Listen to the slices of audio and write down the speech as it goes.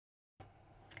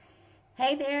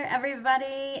Hey there,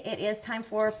 everybody. It is time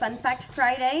for Fun Fact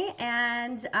Friday,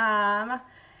 and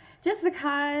just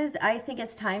because I think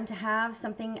it's time to have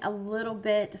something a little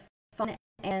bit fun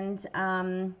and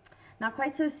not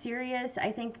quite so serious.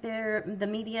 I think the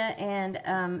media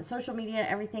and social media,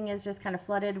 everything is just kind of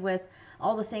flooded with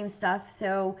all the same stuff.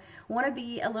 So want to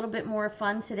be a little bit more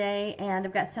fun today, and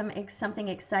I've got something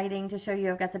exciting to show you.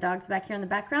 I've got the dogs back here in the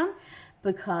background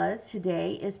because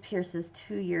today is Pierce's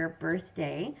 2-year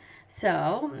birthday.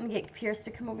 So I'm gonna get Pierce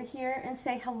to come over here and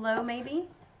say hello, maybe.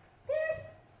 Pierce,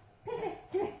 Pierce,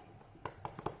 come here.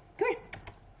 Come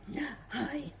here.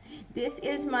 Hi. This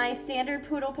is my standard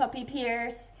poodle puppy,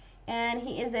 Pierce, and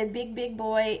he is a big, big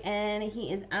boy, and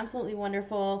he is absolutely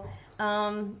wonderful.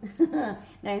 Now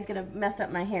he's gonna mess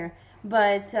up my hair,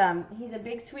 but he's a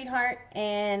big sweetheart,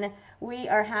 and we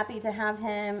are happy to have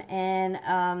him,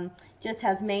 and just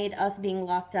has made us being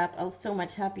locked up so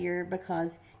much happier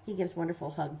because he gives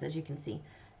wonderful hugs, as you can see.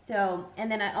 So,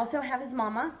 and then I also have his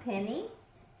mama, Penny.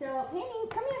 So, Penny,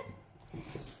 come here.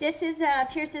 This is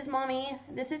Pierce's mommy.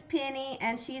 This is Penny,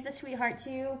 and she's a sweetheart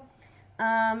too.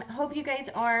 Hope you guys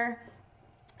are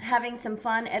having some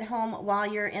fun at home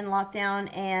while you're in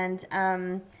lockdown and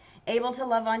able to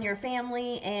love on your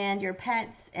family and your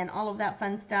pets and all of that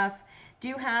fun stuff.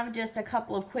 Do have just a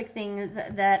couple of quick things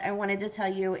that I wanted to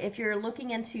tell you. If you're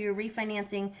looking into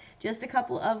refinancing, just a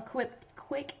couple of quick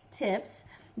tips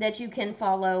that you can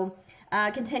follow.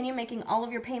 Continue making all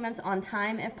of your payments on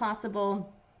time if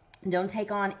possible. Don't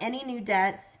take on any new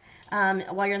debts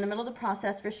while you're in the middle of the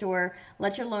process, for sure.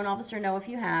 Let your loan officer know if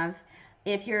you have.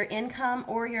 If your income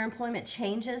or your employment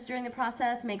changes during the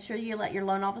process, make sure you let your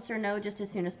loan officer know just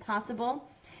as soon as possible.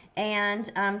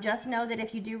 And just know that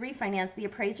if you do refinance, the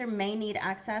appraiser may need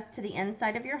access to the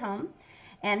inside of your home.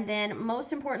 And then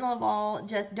most important of all,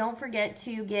 just don't forget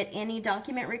to get any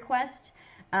document request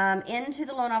into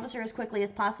the loan officer as quickly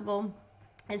as possible,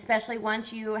 especially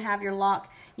once you have your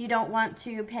lock. You don't want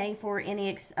to pay for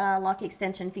any lock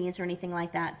extension fees or anything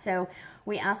like that. So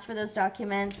we ask for those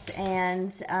documents,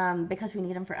 and because we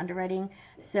need them for underwriting.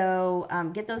 So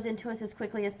get those into us as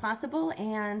quickly as possible,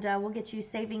 and we'll get you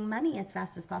saving money as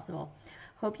fast as possible.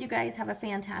 Hope you guys have a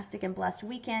fantastic and blessed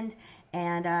weekend,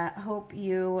 and hope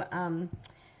you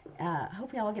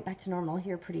all get back to normal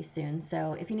here pretty soon.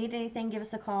 So if you need anything, give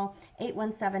us a call,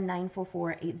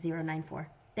 817-944-8094.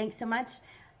 Thanks so much.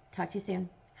 Talk to you soon.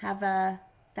 Have a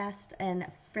fast and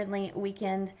friendly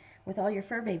weekend with all your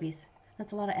fur babies.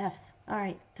 That's a lot of F's. All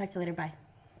right. Talk to you later. Bye.